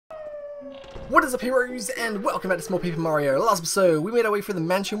What is up, heroes, and welcome back to Small Paper Mario. Last episode, we made our way through the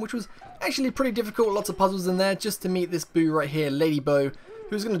mansion, which was actually pretty difficult, lots of puzzles in there, just to meet this boo right here, Lady Bo,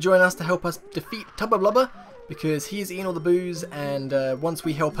 who's going to join us to help us defeat Tubba Blubba, because he's eating all the boos, and once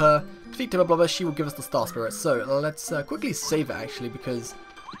we help her defeat Tubba Blubba, she will give us the Star Spirit. So let's quickly save it, actually, because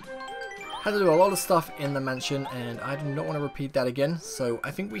I had to do a lot of stuff in the mansion, and I do not want to repeat that again, so I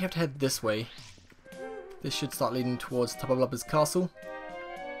think we have to head this way. This should start leading towards Tubba Blubba's castle.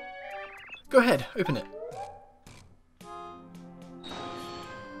 Go ahead, open it.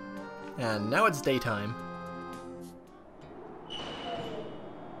 And now it's daytime.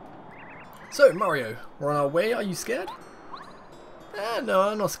 So, Mario, we're on our way. Are you scared? No,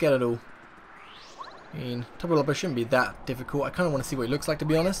 I'm not scared at all. I mean, Tubba Blubba shouldn't be that difficult. I kind of want to see what he looks like, to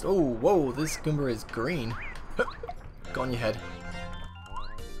be honest. Oh, whoa, this Goomba is green. Got on your head.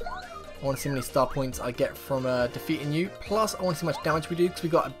 I want to see how many star points I get from defeating you. Plus, I want to see how much damage we do, because we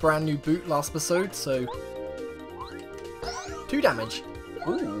got a brand new boot last episode, so 2 damage.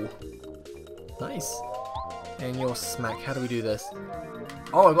 Ooh. Nice. And your smack. How do we do this?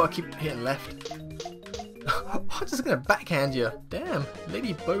 Oh, I've got to keep hitting left. I'm just going to backhand you. Damn.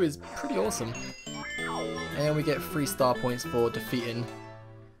 Lady Bo is pretty awesome. And we get 3 star points for defeating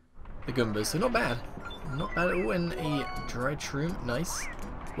the Goombas, so not bad. Not bad at all. And a dried shroom. Nice.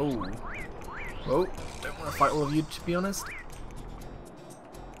 Whoa. Whoa. Don't want to fight all of you, to be honest. Can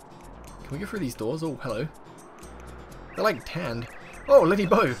we go through these doors? Oh, hello. They're like tanned. Oh, Lady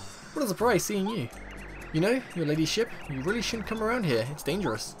Bo. What a surprise seeing you. You know, your ladyship, you really shouldn't come around here. It's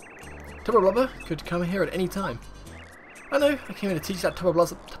dangerous. Tubba Blubba could come here at any time. I know. I came here to teach that Tubba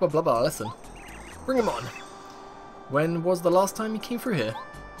Blubba a lesson. Bring him on. When was the last time he came through here?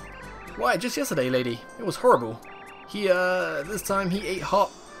 Why, just yesterday, lady. It was horrible. He, this time he ate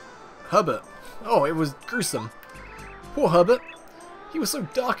Herbert. Oh, it was gruesome. Poor Herbert. He was so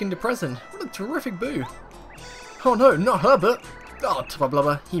dark and depressing. What a terrific boo. Oh no, not Herbert. Oh, Tubba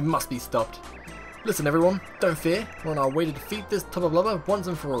Blubba, he must be stopped. Listen, everyone, don't fear. We're on our way to defeat this Tubba Blubba once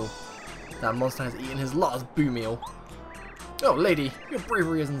and for all. That monster has eaten his last boo meal. Oh, lady, your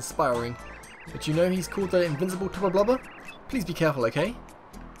bravery is inspiring. But you know he's called the invincible Tubba Blubba? Please be careful, okay?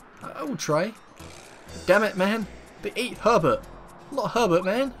 I will try. Damn it, man. They ate Herbert. Not Herbert,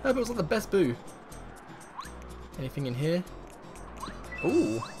 man. Herbert was like the best boo. Anything in here?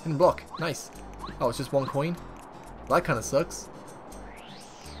 Ooh, hidden block. Nice. Oh, it's just 1 coin. That kind of sucks.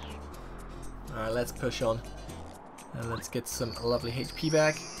 Alright, let's push on. And let's get some lovely HP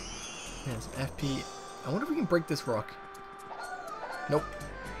back. And some FP. I wonder if we can break this rock. Nope.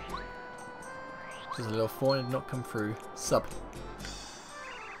 Just a little thorn did not come through. Sub.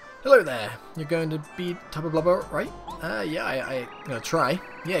 Hello there. You're going to beat Tubba Blubba, right? Yeah, I'm gonna try.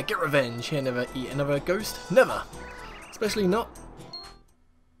 Yeah, get revenge. Here, never eat another ghost. Never. Especially not.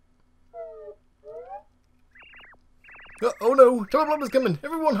 Oh no, Tubba Blubba's coming.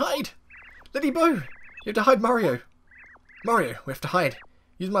 Everyone hide. Lady Bo, you have to hide Mario. Mario, we have to hide.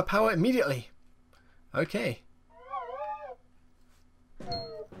 Use my power immediately. Okay.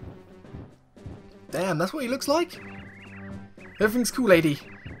 Damn, that's what he looks like? Everything's cool, lady.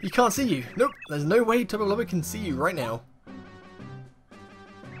 He can't see you. Nope, there's no way Tubba Blubba can see you right now.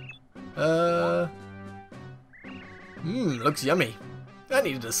 Looks yummy. I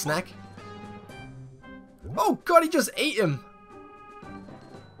needed a snack. Oh god, he just ate him.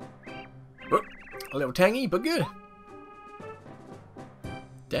 Whoop, a little tangy, but good.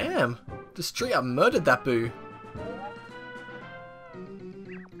 Damn, just straight up murdered that boo.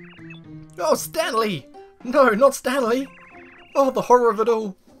 Oh, Stanley! No, not Stanley! Oh, the horror of it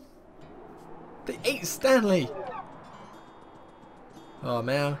all. They ate Stanley! Oh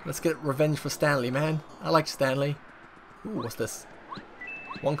man, let's get revenge for Stanley, man. I like Stanley. Ooh, what's this?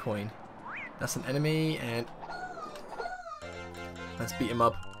 1 coin. That's an enemy, and let's beat him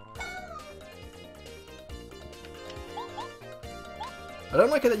up. I don't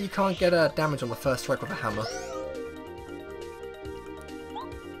like it that you can't get damage on the first strike with a hammer.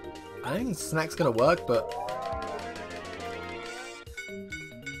 I think Snack's gonna work, but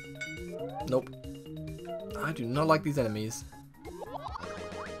nope. I do not like these enemies.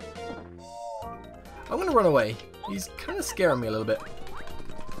 I'm gonna run away. He's kind of scaring me a little bit.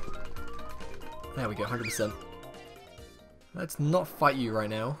 There we go, 100%. Let's not fight you right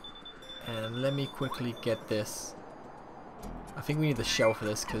now. And let me quickly get this. I think we need the shell for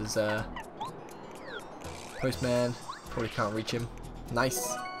this, because Postman probably can't reach him.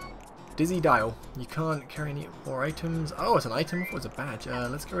 Nice. Dizzy Dial. You can't carry any more items. Oh, it's an item? I thought it was a badge.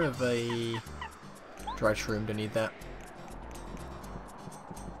 Let's get rid of a dried shroom. Don't need that.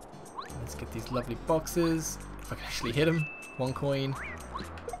 Let's get these lovely boxes. If I can actually hit them. 1 coin.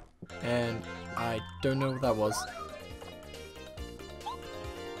 And I don't know what that was.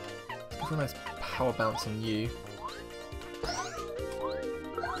 Let's go for a nice power bounce on you.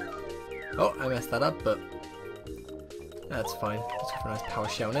 Oh, I messed that up, but that's fine. Let's go for a nice power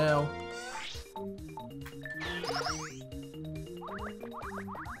shell now.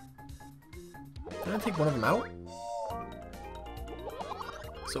 Did I take one of them out?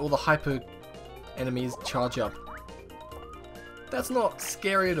 So all the hyper enemies charge up. That's not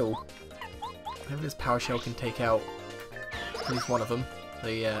scary at all. Maybe this power shell can take out at least one of them.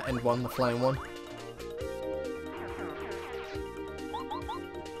 The end one, the flying one.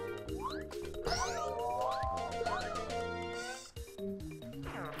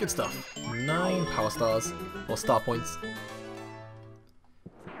 Good stuff. 9 power stars, or star points.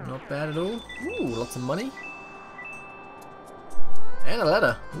 Not bad at all. Ooh, lots of money. And a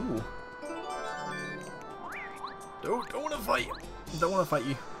letter. Ooh. Don't want to fight. Don't want to fight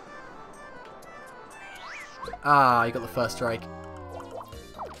you. Ah, you got the first strike.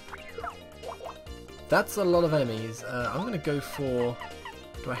 That's a lot of enemies. I'm gonna go for.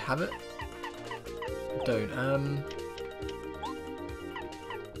 Do I have it? I don't.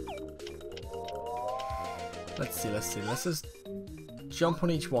 Let's see. Let's just jump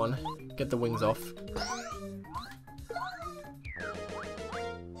on each one, get the wings off.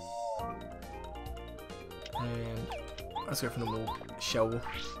 And let's go for normal shell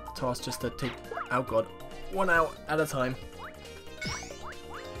toss just to take. Oh god, one out at a time.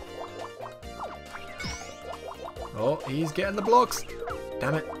 Oh, he's getting the blocks.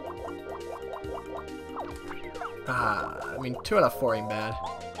 Damn it. Ah, I mean 2 out of 4 ain't bad.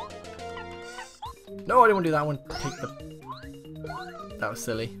 No, I didn't want to do that one. Take the. That was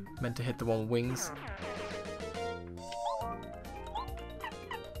silly. Meant to hit the one with wings.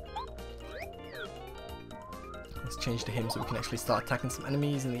 Let's change to him so we can actually start attacking some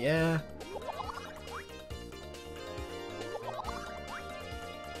enemies in the air.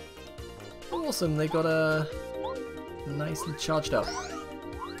 Awesome, they got a nice and charged up.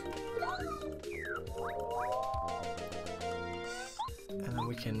 And then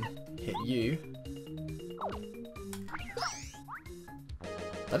we can hit you.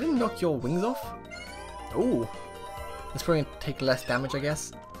 That didn't knock your wings off? Ooh. That's probably gonna take less damage, I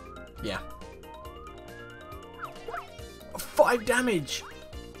guess. Yeah. 5 damage!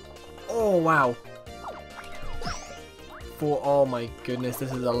 Oh, wow. Oh my goodness,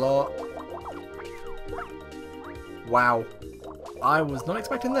 this is a lot. Wow. I was not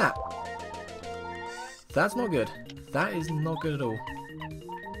expecting that. That's not good. That is not good at all.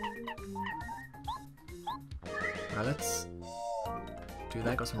 Now let's do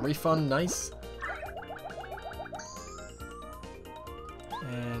that. Got some refund. Nice.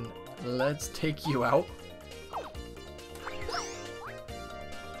 And let's take you out.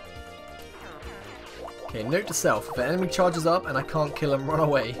 Okay, note to self. If the enemy charges up and I can't kill him, run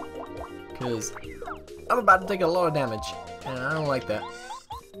away. Because I'm about to take a lot of damage. And I don't like that.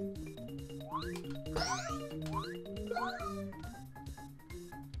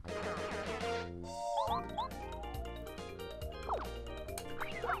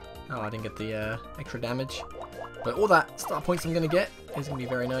 Oh, I didn't get the extra damage. But all that star points I'm going to get is going to be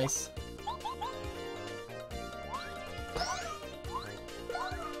very nice.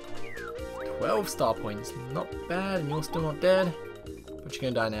 Star points. Not bad, and you're still not dead. But you're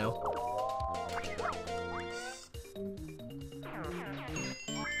going to die now.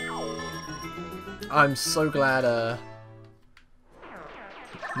 I'm so glad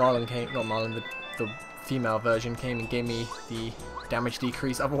Marlon came, not Marlon, the female version came and gave me the damage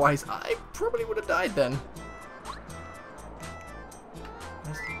decrease, otherwise I probably would have died then.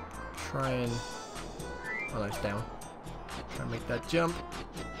 Let's try and... oh no, it's down. Try and make that jump.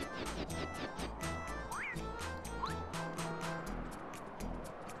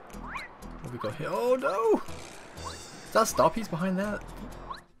 What we got here? Oh no! Is that a star piece behind that?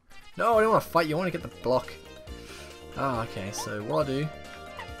 No, I don't want to fight you, I want to get the block. Ah, okay, so what I'll do,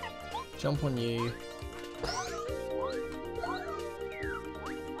 jump on you.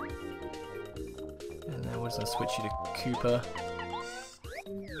 And then we're just going to switch you to Cooper.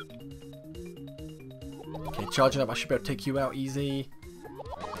 Okay, charging up, I should be able to take you out easy.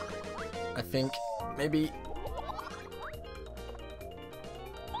 I think, maybe.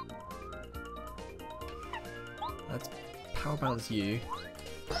 Let's power bounce you.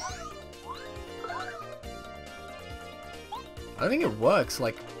 I don't think it works,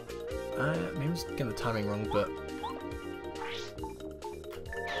 like, maybe I'm just getting the timing wrong, but...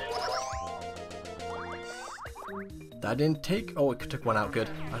 That didn't take... oh, it took one out, good.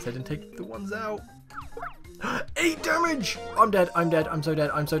 I said I didn't take the ones out. 8 damage! I'm dead, I'm dead, I'm so dead,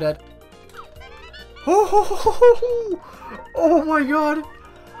 I'm so dead. Oh my god!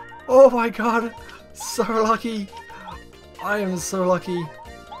 Oh my god! So lucky! I am so lucky.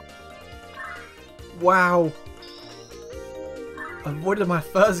 Wow! Avoided my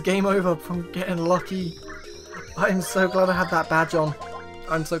first game over from getting lucky. I'm so glad I had that badge on.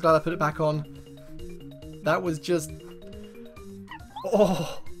 I'm so glad I put it back on. That was just...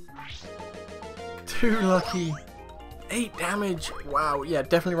 Oh! Too lucky. 8 damage. Wow, yeah,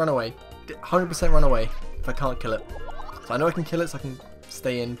 definitely run away. 100% run away if I can't kill it. So I know I can kill it so I can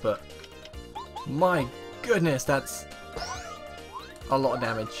stay in, but... My goodness, that's a lot of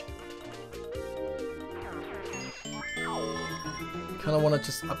damage. Kind of want to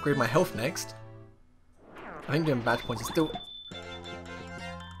just upgrade my health next. I think doing badge points is still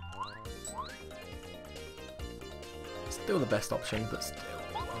the best option, but still,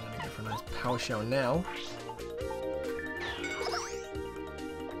 I'm going to go for a nice power shell now.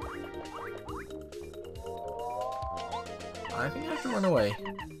 I think I have to run away.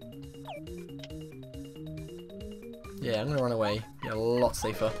 Yeah, I'm going to run away. Be a lot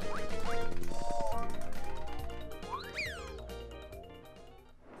safer.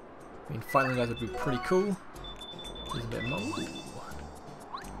 I mean, fighting guys would be pretty cool. There's a bit of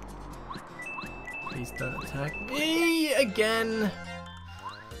Please don't attack me again.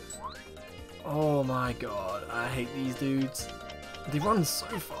 Oh my god, I hate these dudes. They run so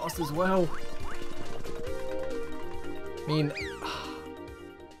fast as well. I mean,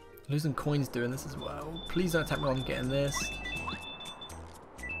 losing coins doing this as well. Please don't attack me while I'm getting this.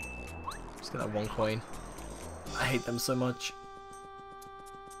 Just get that 1 coin. I hate them so much.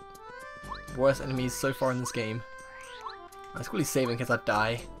 Worst enemies so far in this game. I was quickly saving in case I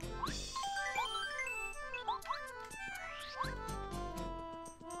die.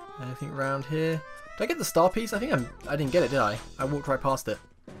 Anything around here? Did I get the star piece? I think I didn't get it, did I? I walked right past it.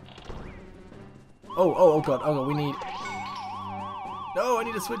 Oh god, we need... No, I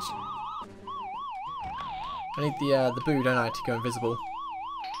need to switch. I need the boo, don't I, to go invisible.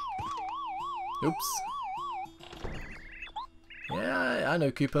 Oops. Yeah, I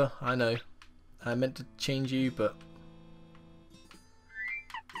know, Cooper, I know. I meant to change you, but...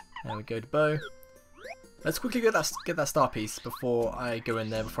 There we go, to bow. Let's quickly get that star piece before I go in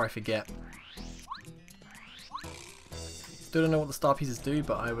there, before I forget. Still don't know what the star pieces do,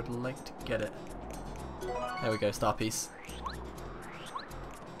 but I would like to get it. There we go, star piece.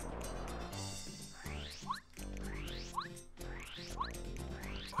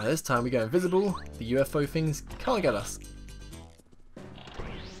 Now this time we go invisible. The UFO things can't get us. I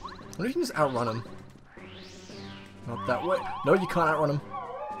wonder if you can just outrun them. Not that way. No, you can't outrun them.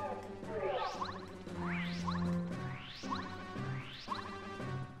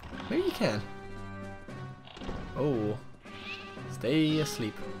 Maybe you can. Oh. Stay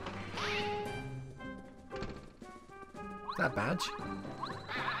asleep. That badge?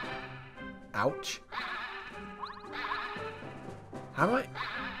 Ouch. How do I...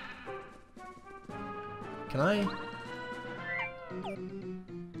 Can I...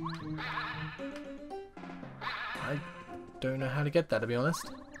 I don't know how to get that, to be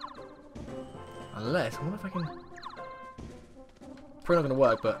honest. Unless, I wonder if I can... Probably not going to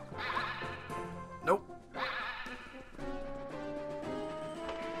work, but... Nope.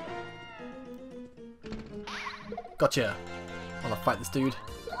 Gotcha. I want to fight this dude.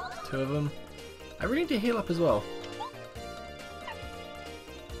 There's 2 of them. I really need to heal up as well.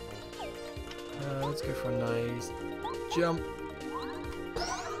 Let's go for a nice jump.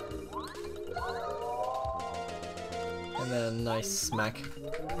 And then a nice smack.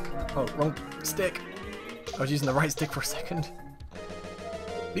 Oh, wrong stick. I was using the right stick for a second.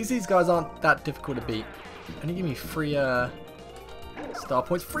 At least these guys aren't that difficult to beat. Only give me 3 star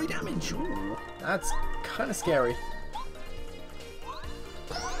points. 3 damage! Ooh, that's kind of scary.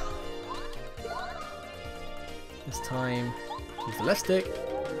 This time, use the left stick.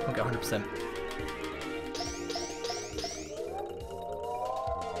 I'll get 100%.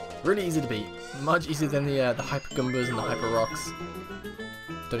 Really easy to beat. Much easier than the Hyper Goombas and the Hyper Rocks.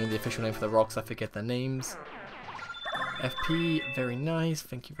 Don't know the official name for the rocks, I forget their names. FP, very nice,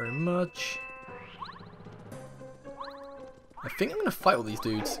 thank you very much. I think I'm going to fight all these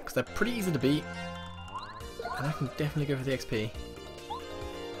dudes, because they're pretty easy to beat. And I can definitely go for the XP.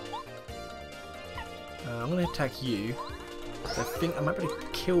 I'm going to attack you. I think I might be able to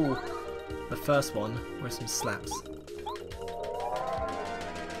kill the first one with some slaps.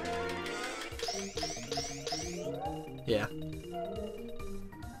 Yeah.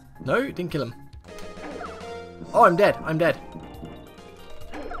 No, didn't kill him. Oh, I'm dead. I'm dead.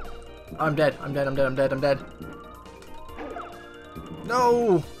 I'm dead. I'm dead. I'm dead. I'm dead. I'm dead.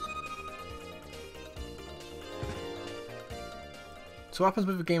 No! So what happens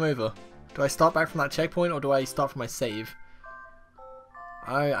with the game over? Do I start back from that checkpoint or do I start from my save?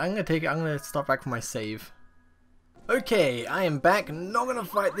 I'm gonna start back from my save. Okay, I am back. Not gonna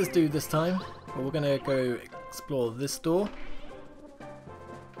fight this dude this time, but we're gonna go explore this door.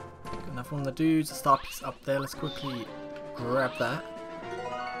 Enough on the dudes. A star piece up there. Let's quickly grab that.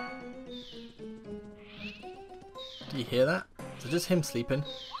 Do you hear that? Is it just him sleeping?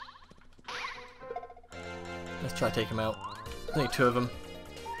 Let's try to take him out. There's only 2 of them.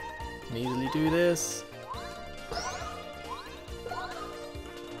 Can easily do this.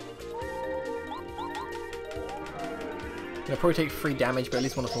 They'll probably take 3 damage, but at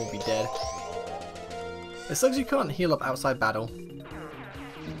least one of them will be dead. It sucks you can't heal up outside battle.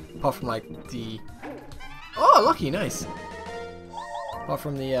 Apart from like the... Oh, lucky, nice! Apart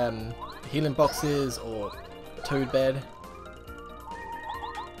from the healing boxes or toad bed.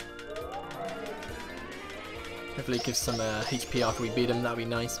 Hopefully it gives some HP after we beat him, that would be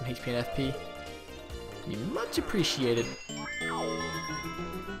nice, some HP and FP. Be much appreciated.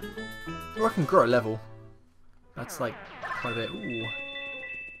 Or I can grow a level. That's like quite a bit. Ooh.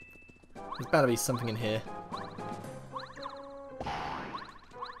 There's bound to be something in here.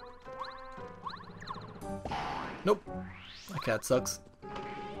 Nope. Okay, that sucks.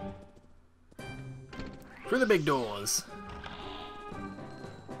 Through the big doors.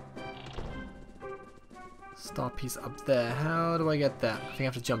 Star piece up there. How do I get that? I think I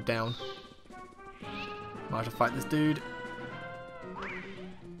have to jump down. Might have to fight this dude.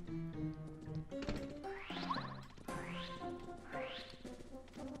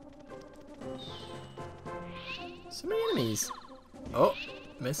 So many enemies. Oh,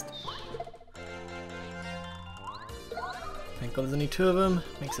 missed. Thank God there's only 2 of them.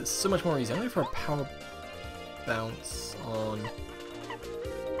 Makes it so much more easy. I'm going for a power bounce on...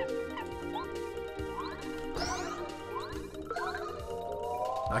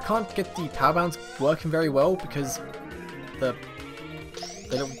 I can't get the power bounce working very well because the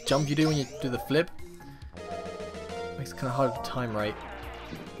little jump you do when you do the flip makes it kind of hard to time right.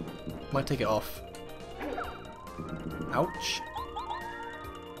 Might take it off. Ouch.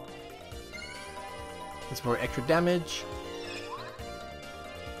 That's for extra damage.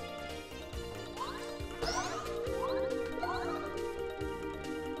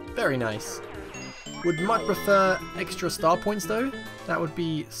 Very nice. Would much prefer extra star points though. That would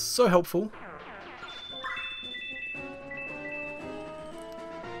be so helpful.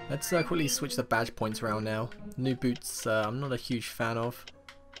 Let's quickly switch the badge points around now. New boots I'm not a huge fan of.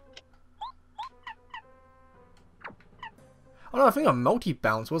 Oh no, I think I'm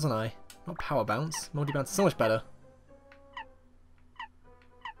multi-bounce, wasn't I? Not power bounce. Multi-bounce is so much better.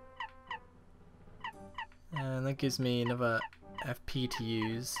 And that gives me another FP to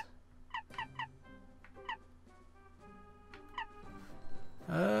use.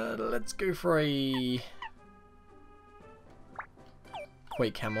 Let's go for a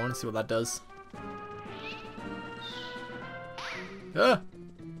Quake cam on and see what that does. Ah!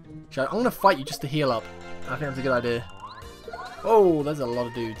 I'm gonna fight you just to heal up. I think that's a good idea. Oh, there's a lot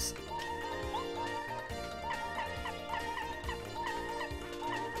of dudes.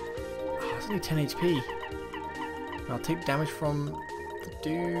 Oh, it's only 10 HP. I'll take damage from the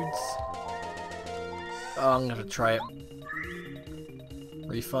dudes. Oh, I'm gonna have to try it.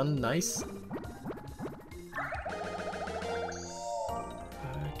 Refund, nice.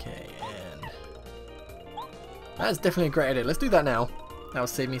 Okay, and that's definitely a great idea. Let's do that now. That'll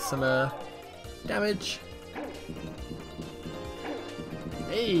save me some damage.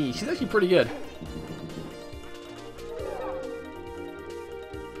 Hey, she's actually pretty good.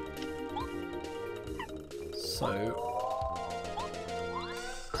 So,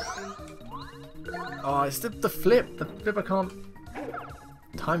 oh, it's the flip. The flip I can't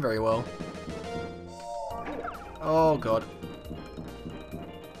time very well. Oh god.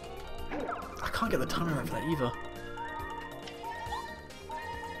 I can't get the timing right for that either.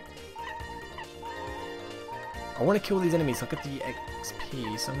 I want to kill these enemies so I get the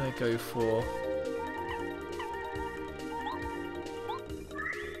XP, so I'm going to go for...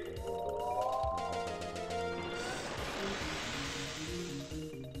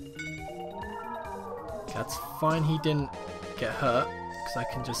 That's fine, he didn't get hurt. Because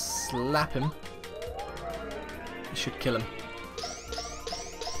I can just slap him. It should kill him.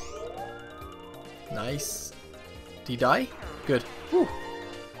 Nice. Did he die? Good. Whew.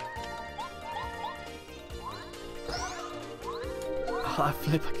 Oh, that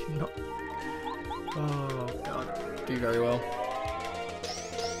flip I cannot. Oh god. Do very well.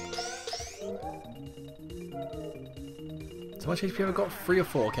 So much HP have I got? 3 or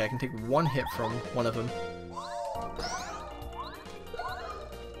 4. Okay, I can take 1 hit from one of them.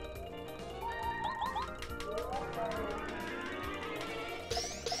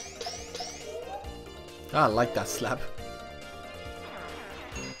 Ah, I like that slap.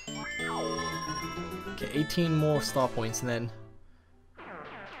 Okay, 18 more star points and then...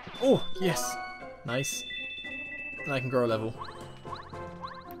 Oh, yes! Nice. And I can grow a level.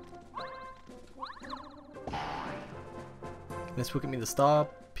 This will get me the star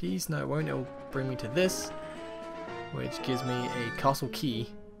piece. No, it won't. It'll bring me to this, which gives me a castle key.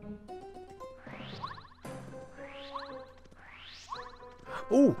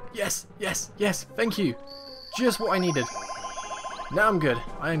 Oh, yes, yes, yes, thank you. Just what I needed. Now I'm good.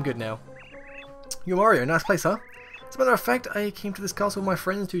 I am good now. Yo, Mario, nice place, huh? As a matter of fact, I came to this castle with my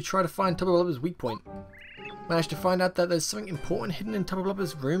friends to try to find Tubba Blubba's weak point. Managed to find out that there's something important hidden in Tubba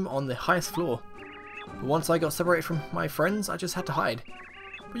Blubba's room on the highest floor. But once I got separated from my friends, I just had to hide.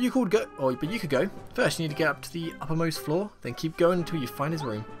 But you could go. First, you need to get up to the uppermost floor, then keep going until you find his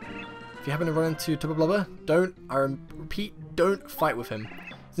room. If you happen to run into Tubba Blubba, I repeat, don't fight with him.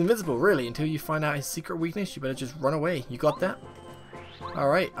 He's invisible, really, until you find out his secret weakness. You better just run away. You got that?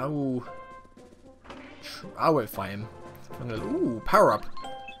 Alright, I won't fight him. Ooh, power up.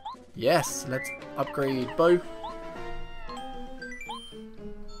 Yes, let's upgrade bow.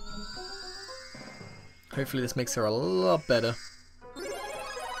 Hopefully this makes her a lot better.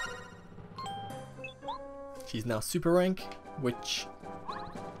 She's now super rank, which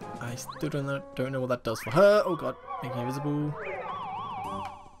I still don't know what that does for her. Oh god, making invisible.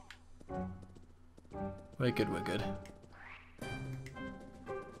 We're good, we're good.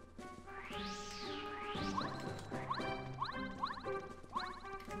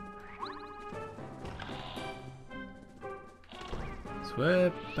 So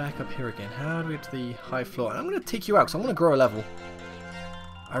we're back up here again. How do we get to the high floor? And I'm going to take you out because I want to grow a level.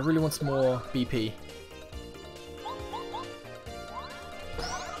 I really want some more BP.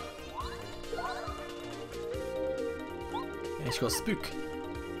 And she's got Spook.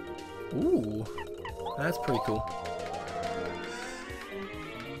 Ooh, that's pretty cool.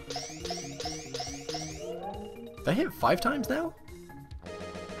 Did I hit 5 times now?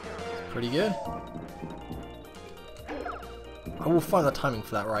 That's pretty good. I will find the timing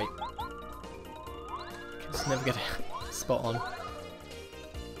for that right. Just never get it spot on.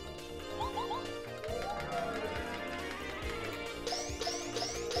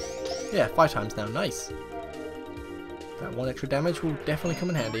 Yeah, 5 times now. Nice. That 1 extra damage will definitely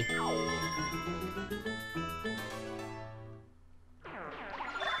come in handy.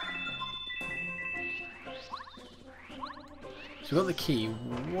 So we got the key.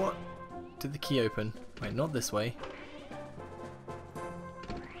 What did the key open? Wait, not this way.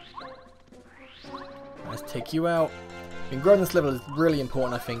 Let's take you out. Growing this level is really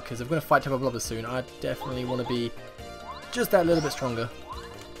important, I think, because if we're going to fight Tubba Blubba soon, I definitely want to be just that little bit stronger.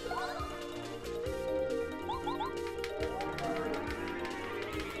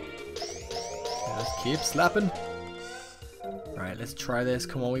 Let's keep slapping. Alright, let's try this.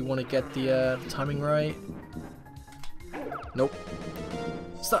 Come on, we want to get the timing right. Nope.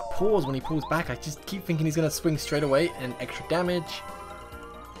 Just that pause when he pulls back. I just keep thinking he's going to swing straight away and extra damage.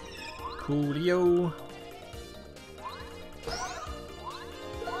 Coolio.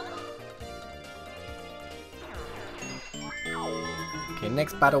 Okay,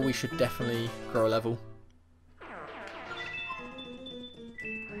 next battle we should definitely grow a level.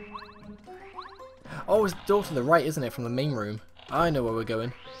 Oh, it's the door to the right, isn't it, from the main room? I know where we're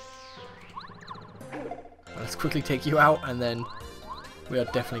going. Let's quickly take you out and then we'll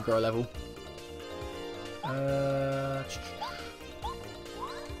definitely grow a level.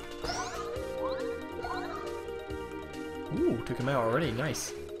 Ooh, took him out already,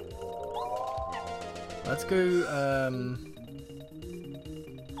 nice. Let's go,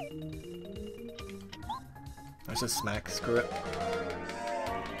 let's just smack, screw it.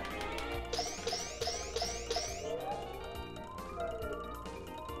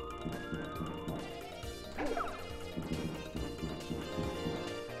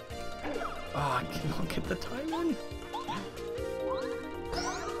 Oh, I cannot get the timing.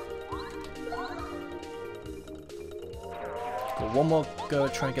 Got one more go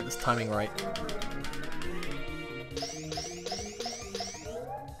at trying to get this timing right.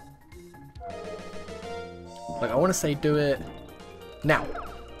 Like, I want to say do it now.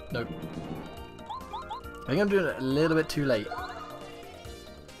 Nope. I think I'm doing it a little bit too late.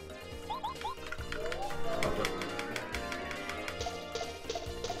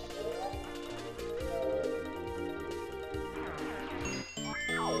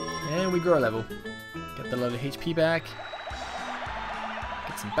 And we grow a level. Get the load of HP back.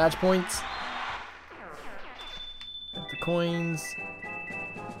 some badge points. Get the coins.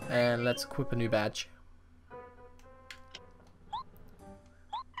 And let's equip a new badge.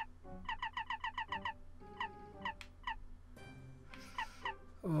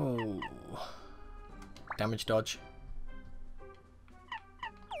 Oh. Damage dodge.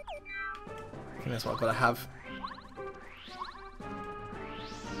 I think that's what I've got to have.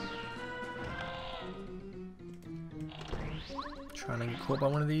 Trying to get caught by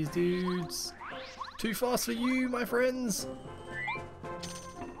one of these dudes. Too fast for you, my friends.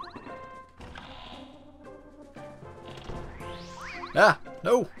 Ah,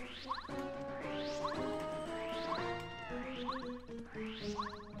 no.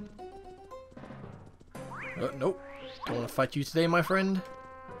 Nope. Don't want to fight you today, my friend.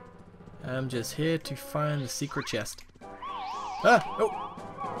 I'm just here to find the secret chest. Ah, nope.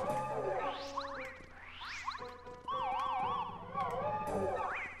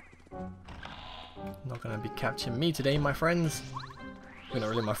 Not gonna be catching me today, my friends. You're not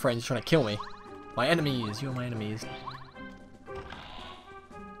really my friends, you're trying to kill me. My enemies, you're my enemies.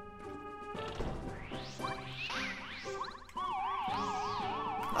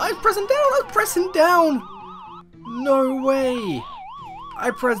 I'm pressing down, I'm pressing down! No way!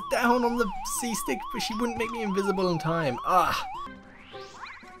 I pressed down on the C stick, but she wouldn't make me invisible in time. Ah!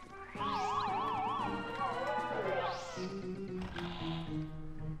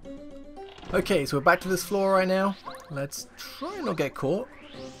 Okay, so we're back to this floor right now. Let's try and not get caught.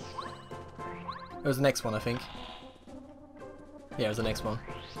 It was the next one, I think. Yeah, it was the next one.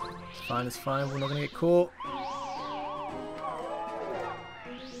 It's fine, it's fine. We're not going to get caught.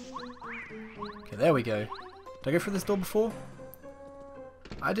 Okay, there we go. Did I go through this door before?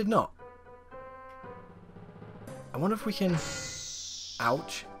 I did not. I wonder if we can...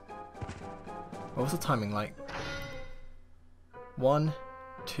 Ouch. What was the timing like? 1,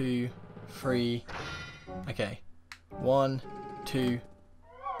 2, 3. Okay. 1, 2.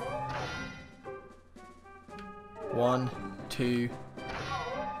 1, 2.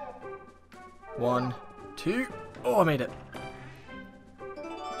 1, 2. Oh, I made it.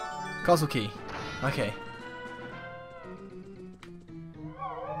 Castle key. Okay.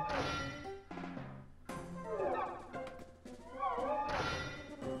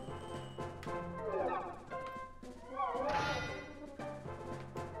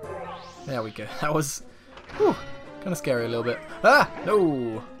 There we go. That was kind of scary a little bit. Ah!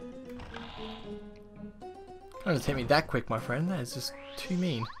 No! Can't just hit me that quick, my friend. That is just too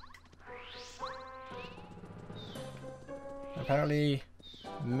mean. Apparently,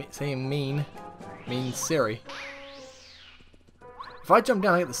 saying mean means Siri. If I jump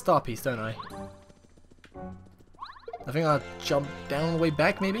down, I get the star piece, don't I? I think I'll jump down on the way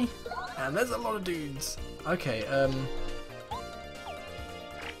back, maybe? And there's a lot of dudes. Okay,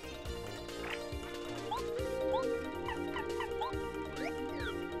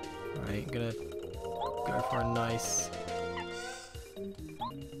 Right, gonna go for a nice...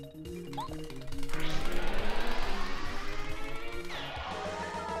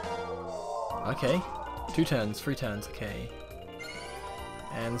 Okay, 2 turns, 3 turns, okay.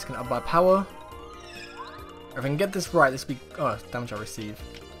 And it's gonna up by power. If I can get this right, this will be... Oh, damage I receive.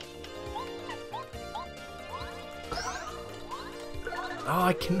 Oh,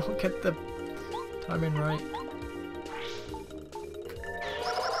 I cannot get the timing right.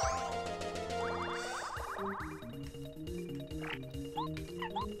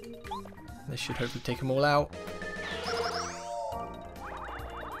 This should hopefully take them all out.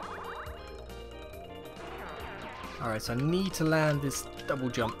 Alright, so I need to land this double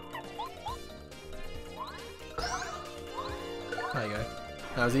jump. There you go.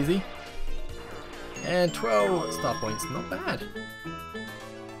 That was easy. And 12 star points, not bad.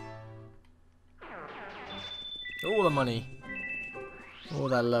 All the money. All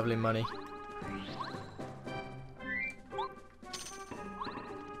that lovely money.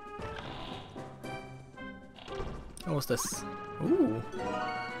 Oh, what's this? Ooh.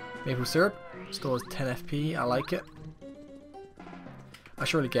 Maple syrup. Stores 10 FP. I like it. I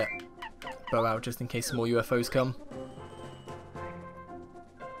should really get bow out just in case some more UFOs come.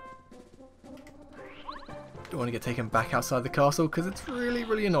 Don't want to get taken back outside the castle because it's really,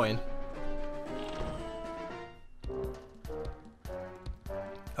 really annoying.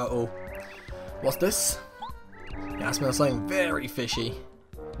 Uh-oh. What's this? Yeah, I smell something very fishy.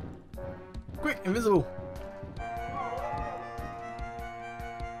 Quick, invisible!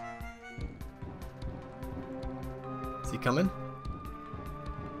 Is he coming?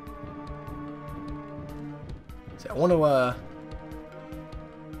 So I want to,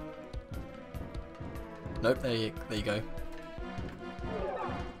 Nope, there you go.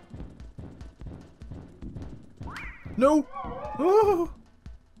 No! Oh!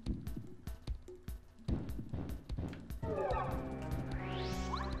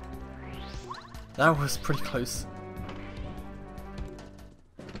 That was pretty close.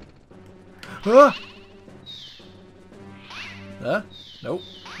 Ah! Nope.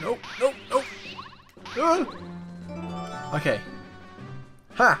 Nope. Nope. Nope. Ah! Okay.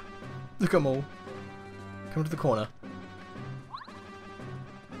 Ha! Look at them all. Come to the corner.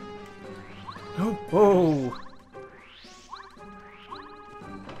 No! Oh!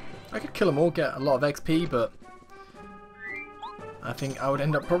 I could kill them all, get a lot of XP, but I think I would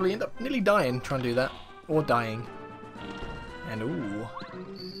probably end up nearly dying trying to do that. Or dying. And ooh.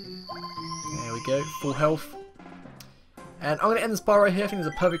 There we go, full health. And I'm going to end this part right here. I think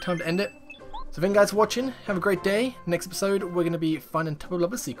there's a perfect time to end it. So thank you guys for watching. Have a great day. Next episode, we're going to be finding Tubba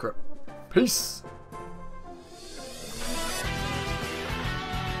Blubba's secret. Peace!